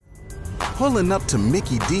Pulling up to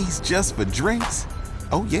Mickey D's just for drinks?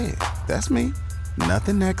 Oh yeah, that's me.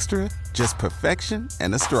 Nothing extra, just perfection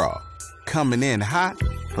and a straw. Coming in hot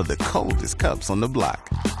for the coldest cups on the block.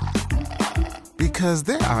 Because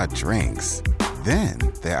there are drinks. Then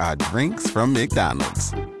there are drinks from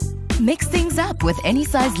McDonald's. Mix things up with any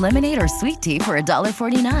size lemonade or sweet tea for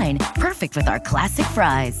 $1.49. Perfect with our classic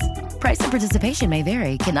fries. Price and participation may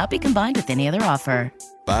vary. Cannot be combined with any other offer.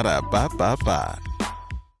 Ba-da-ba-ba-ba.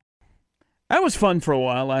 That was fun for a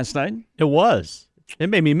while last night. It was. It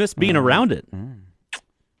made me miss being around it.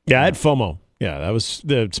 Yeah, I had FOMO. Yeah, that was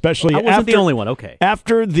especially I wasn't after the only one. Okay.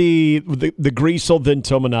 After the Greasel then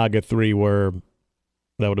Tominaga 3, where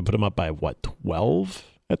that would have put him up by 12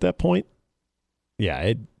 at that point. Yeah,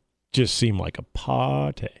 it just seemed like a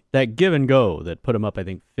party. That give and go that put him up, I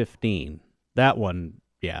think, 15. That one,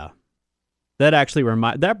 yeah. That actually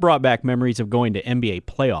that brought back memories of going to NBA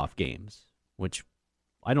playoff games, which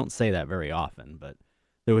I don't say that very often, but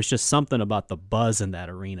there was just something about the buzz in that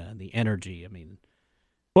arena and the energy. I mean,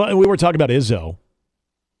 well, and we were talking about Izzo,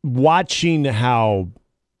 watching how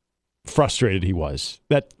frustrated he was.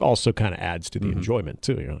 That also kind of adds to the enjoyment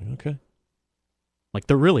too. You're like, okay, like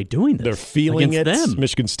they're really doing this. They're feeling it. Them.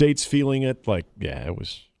 Michigan State's feeling it. Like, yeah,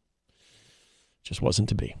 it just wasn't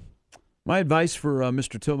to be. My advice for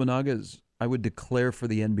Mr. Tominaga is I would declare for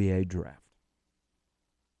the NBA draft.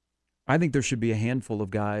 I think there should be a handful of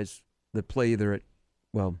guys that play either at,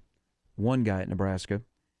 one guy at Nebraska,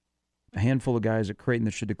 a handful of guys at Creighton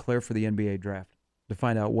that should declare for the NBA draft to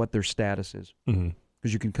find out what their status is.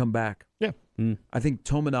 Because you can come back. Yeah. I think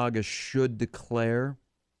Tominaga should declare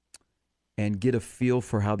and get a feel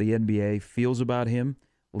for how the NBA feels about him,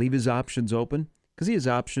 leave his options open, because he has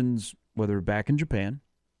options, whether back in Japan,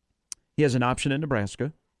 he has an option in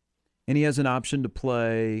Nebraska, and he has an option to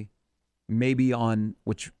play maybe on,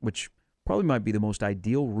 which probably might be the most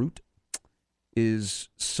ideal route, is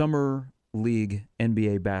summer league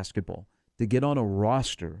NBA basketball, to get on a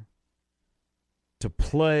roster to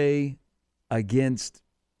play against,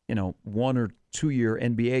 1 or 2 year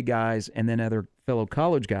NBA guys and then other fellow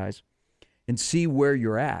college guys and see where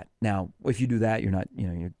you're at. Now, if you do that, you're not,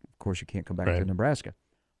 of course you can't come back to Nebraska,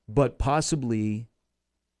 but possibly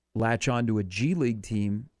latch onto a G League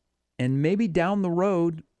team and maybe down the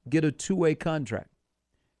road get a 2-way contract.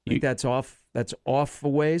 I think that's off a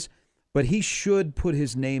ways, but he should put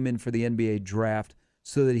his name in for the NBA draft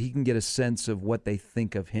so that he can get a sense of what they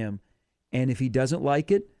think of him. And if he doesn't like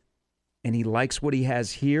it and he likes what he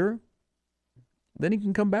has here, then he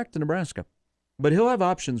can come back to Nebraska. But he'll have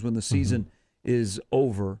options when the season is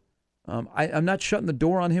over. I'm not shutting the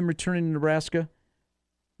door on him returning to Nebraska,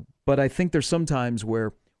 but I think there's some times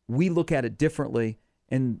where we look at it differently,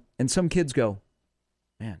 and some kids go,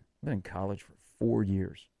 man, I've been in college for 4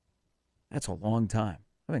 years. That's a long time.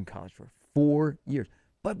 I've been in college for 4 years.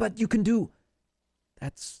 But you can do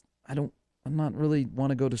I'm not really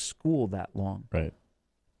want to go to school that long. Right.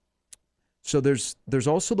 So there's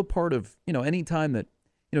also the part of, any time that,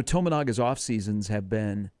 Tominaga's off seasons have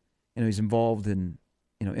been, he's involved in,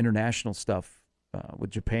 international stuff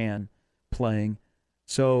with Japan playing.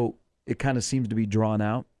 So it kind of seems to be drawn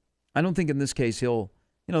out. I don't think in this case he'll,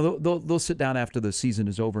 they'll sit down after the season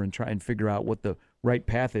is over and try and figure out what the right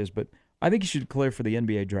path is. But I think he should declare for the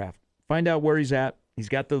NBA draft. Find out where he's at. He's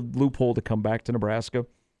got the loophole to come back to Nebraska.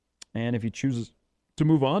 And if he chooses to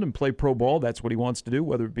move on and play pro ball, that's what he wants to do,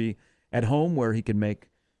 whether it be at home where he can make,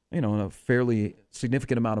 a fairly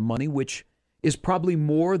significant amount of money, which is probably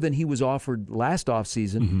more than he was offered last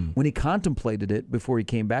offseason when he contemplated it before he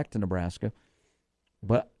came back to Nebraska.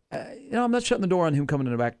 But, I'm not shutting the door on him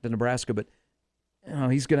coming back to Nebraska, but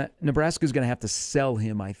Nebraska's going to have to sell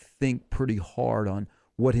him, I think, pretty hard on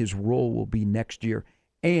what his role will be next year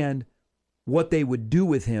and what they would do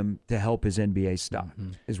with him to help his NBA stock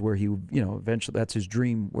is where he would, eventually that's his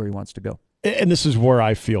dream where he wants to go. And this is where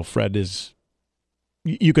I feel Fred is,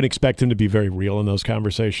 you can expect him to be very real in those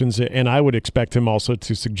conversations. And I would expect him also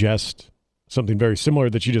to suggest something very similar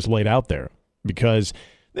that you just laid out there, because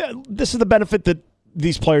this is the benefit that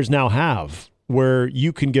these players now have, where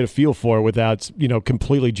you can get a feel for it without,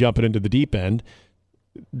 completely jumping into the deep end.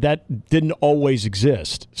 That didn't always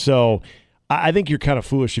exist. So I think you're kind of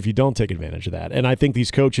foolish if you don't take advantage of that. And I think these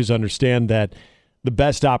coaches understand that the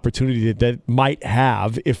best opportunity that might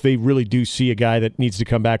have, if they really do see a guy that needs to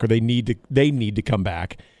come back or they need to come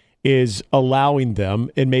back, is allowing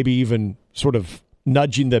them and maybe even sort of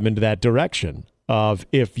nudging them into that direction of,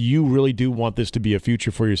 if you really do want this to be a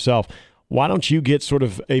future for yourself, why don't you get sort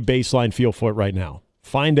of a baseline feel for it right now?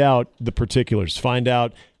 Find out the particulars. Find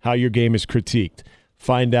out how your game is critiqued.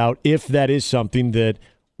 Find out if that is something that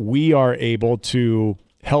we are able to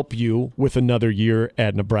help you with another year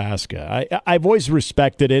at Nebraska. I've always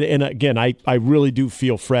respected it, and again, I really do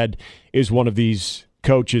feel Fred is one of these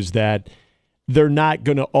coaches that they're not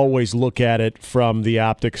going to always look at it from the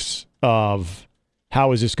optics of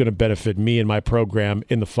how is this going to benefit me and my program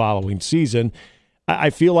in the following season. I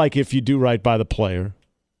feel like if you do right by the player,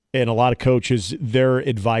 and a lot of coaches, their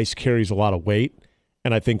advice carries a lot of weight.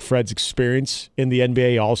 And I think Fred's experience in the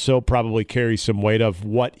NBA also probably carries some weight of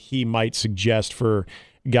what he might suggest for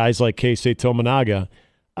guys like Keisei Tominaga.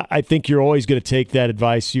 I think you're always going to take that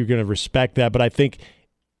advice. You're going to respect that. But I think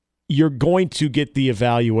you're going to get the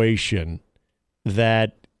evaluation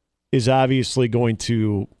that is obviously going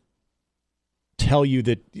to tell you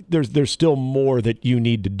that there's still more that you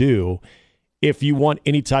need to do. If you want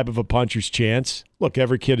any type of a puncher's chance, look,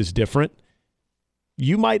 every kid is different.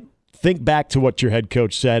 You might think back to what your head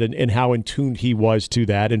coach said and how in tune he was to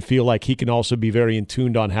that and feel like he can also be very in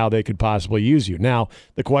tuned on how they could possibly use you. Now,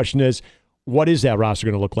 the question is, what is that roster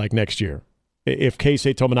going to look like next year? If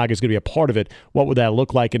Keisei Tominaga is going to be a part of it, what would that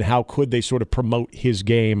look like and how could they sort of promote his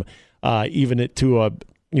game even to a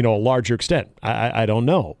larger extent? I don't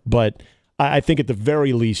know. But I think at the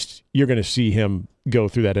very least, you're going to see him go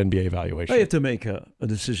through that NBA evaluation. I have to make a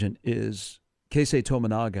decision. Is Keisei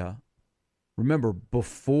Tominaga, remember,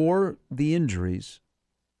 before the injuries,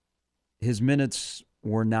 his minutes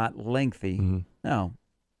were not lengthy. Mm-hmm. Now,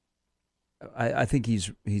 I think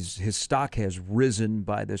his stock has risen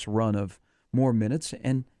by this run of more minutes,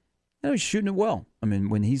 and he's shooting it well. I mean,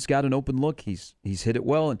 when he's got an open look, he's hit it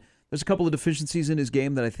well, and there's a couple of deficiencies in his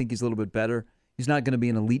game that I think he's a little bit better. He's not going to be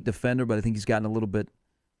an elite defender, but I think he's gotten a little bit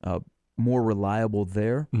more reliable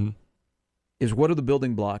there. Mm-hmm. Is what are the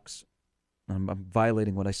building blocks? I'm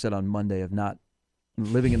violating what I said on Monday of not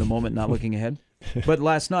living in the moment, not looking ahead. But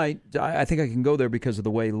last night, I think I can go there because of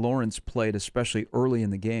the way Lawrence played, especially early in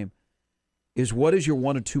the game, is what is your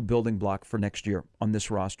 1 or 2 building block for next year on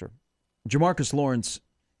this roster? Jamarcus Lawrence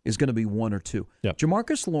is going to be 1 or 2. Yep.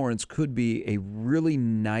 Jamarcus Lawrence could be a really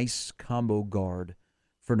nice combo guard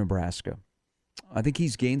for Nebraska. I think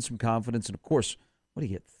he's gained some confidence. And, of course, what do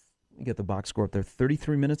you get? You get the box score up there.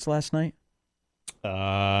 33 minutes last night?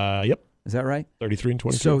 Yep. Is that right? 33 and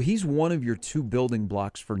 22. So he's one of your 2 building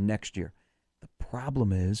blocks for next year. The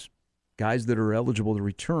problem is guys that are eligible to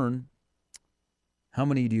return, how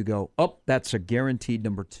many do you go, that's a guaranteed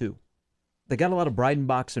number 2. They got a lot of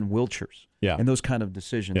Breidenbachs and Wilchers and those kind of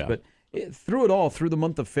decisions. Yeah. But through it all, through the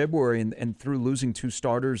month of February and through losing 2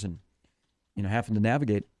 starters and having to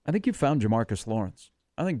navigate, I think you found Jamarcus Lawrence.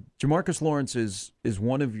 I think Jamarcus Lawrence is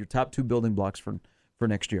one of your top 2 building blocks for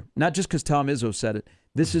next year. Not just because Tom Izzo said it.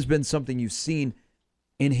 This has been something you've seen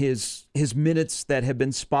in his minutes that have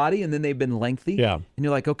been spotty and then they've been lengthy. Yeah. And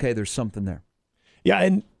you're like, okay, there's something there. Yeah,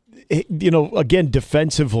 and, again,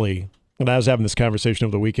 defensively, and I was having this conversation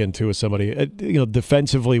over the weekend, too, with somebody,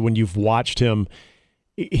 defensively, when you've watched him,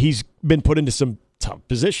 he's been put into some tough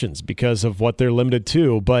positions because of what they're limited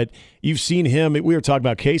to. But you've seen him, we were talking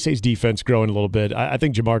about Keisei's defense growing a little bit. I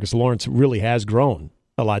think Jamarcus Lawrence really has grown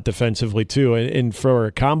a lot defensively, too. And for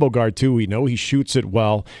a combo guard, too, we know he shoots it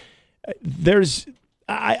well.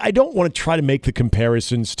 I don't want to try to make the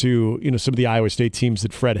comparisons to, some of the Iowa State teams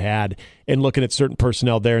that Fred had and looking at certain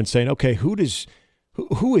personnel there and saying, okay, who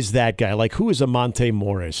is that guy? Like, who is a Monte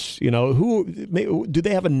Morris? Who do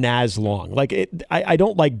they have a Naz Long? I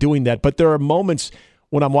don't like doing that, but there are moments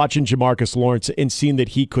when I'm watching Jamarcus Lawrence and seeing that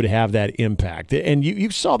he could have that impact. And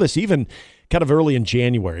you saw this even kind of early in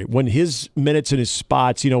January when his minutes and his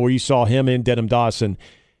spots, where you saw him and Denham Dawson,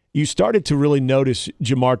 you started to really notice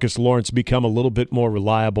Jamarcus Lawrence become a little bit more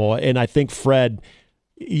reliable. And I think Fred,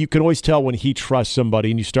 you can always tell when he trusts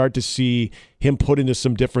somebody, and you start to see him put into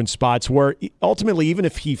some different spots where ultimately, even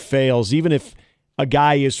if he fails, even if a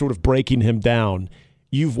guy is sort of breaking him down,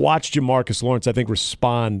 you've watched Jamarcus Lawrence, I think,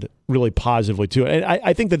 respond really positively to it. And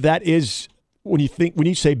I think that is, when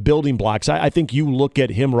you say building blocks, I think you look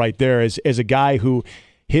at him right there as a guy who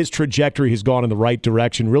his trajectory has gone in the right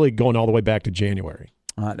direction, really going all the way back to January.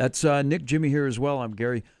 That's Nick Jimmy here as well. I'm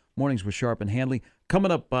Gary. Mornings with Sharp and Handley.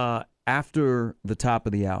 Coming up after the top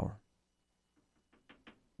of the hour,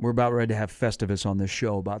 we're about ready to have Festivus on this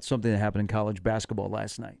show about something that happened in college basketball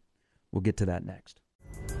last night. We'll get to that next.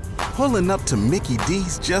 Pulling up to Mickey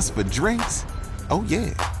D's just for drinks? Oh,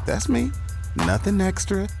 yeah, that's me. Nothing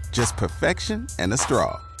extra, just perfection and a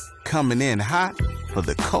straw. Coming in hot for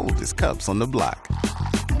the coldest cups on the block.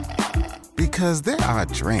 Because there are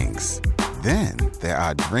drinks. Then there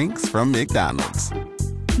are drinks from McDonald's.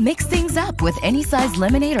 Mix things up with any size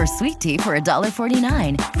lemonade or sweet tea for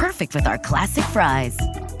 $1.49. Perfect with our classic fries.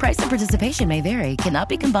 Price and participation may vary. Cannot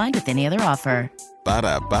be combined with any other offer.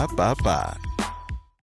 Ba-da-ba-ba-ba.